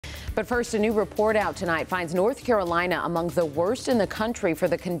But first, a new report out tonight finds North Carolina among the worst in the country for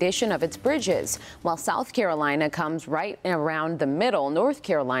the condition of its bridges. While South Carolina comes right around the middle, North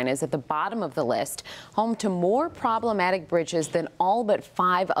Carolina is at the bottom of the list, home to more problematic bridges than all but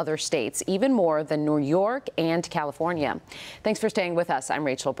 5 other states, even more than New York and California. Thanks for staying with us. I'm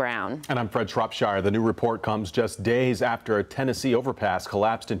Rachel Brown. And I'm Fred Shropshire. The new report comes just days after a Tennessee overpass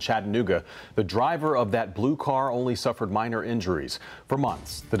collapsed in Chattanooga. The driver of that blue car only suffered minor injuries. For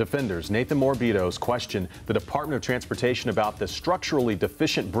months, the defenders, Nathan Morbidos, questioned the Department of Transportation about the structurally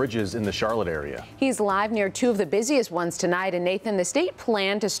deficient bridges in the Charlotte area. He's live near 2 of the busiest ones tonight. And Nathan, the state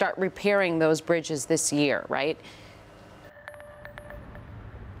planned to start repairing those bridges this year, right?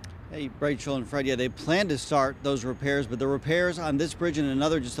 Hey, Rachel and Fred, yeah, they plan to start those repairs, but the repairs on this bridge and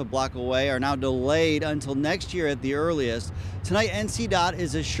another just a block away are now delayed until next year at the earliest. Tonight, NCDOT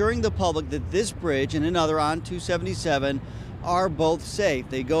is assuring the public that this bridge and another on 277 are both safe.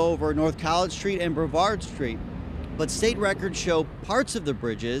 They go over North College Street and Brevard Street, but state records show parts of the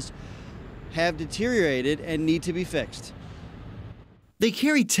bridges have deteriorated and need to be fixed. They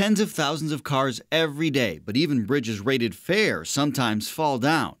carry tens of thousands of cars every day, but even bridges rated fair sometimes fall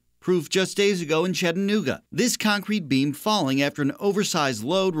down. Proof just days ago in Chattanooga. This concrete beam falling after an oversized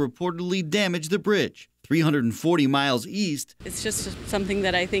load reportedly damaged the bridge 340 miles east. It's just something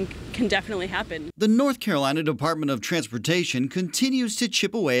that I think can definitely happen. The North Carolina Department of Transportation continues to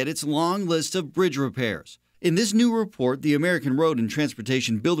chip away at its long list of bridge repairs. In this new report, the American Road and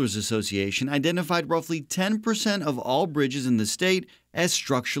Transportation Builders Association identified roughly 10% of all bridges in the state as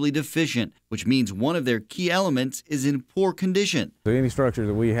structurally deficient, which means one of their key elements is in poor condition. So any structure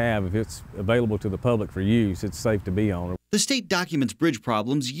that we have, if it's available to the public for use, it's safe to be on. The state documents bridge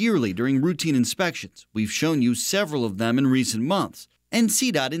problems yearly during routine inspections. We've shown you several of them in recent months.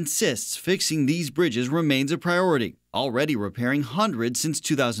 NCDOT insists fixing these bridges remains a priority, already repairing hundreds since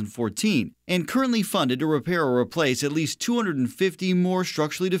 2014, and currently funded to repair or replace at least 250 more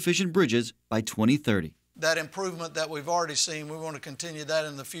structurally deficient bridges by 2030. That improvement that we've already seen, we want to continue that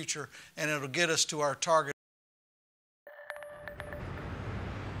in the future, and it'll get us to our target.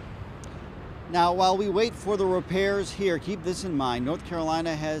 Now, while we wait for the repairs here, keep this in mind. North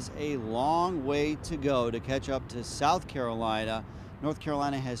Carolina has a long way to go to catch up to South Carolina. North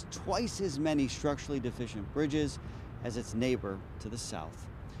Carolina has twice as many structurally deficient bridges as its neighbor to the south.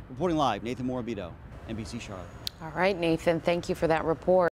 Reporting live, Nathan Morbido, NBC Charlotte. All right, Nathan, thank you for that report.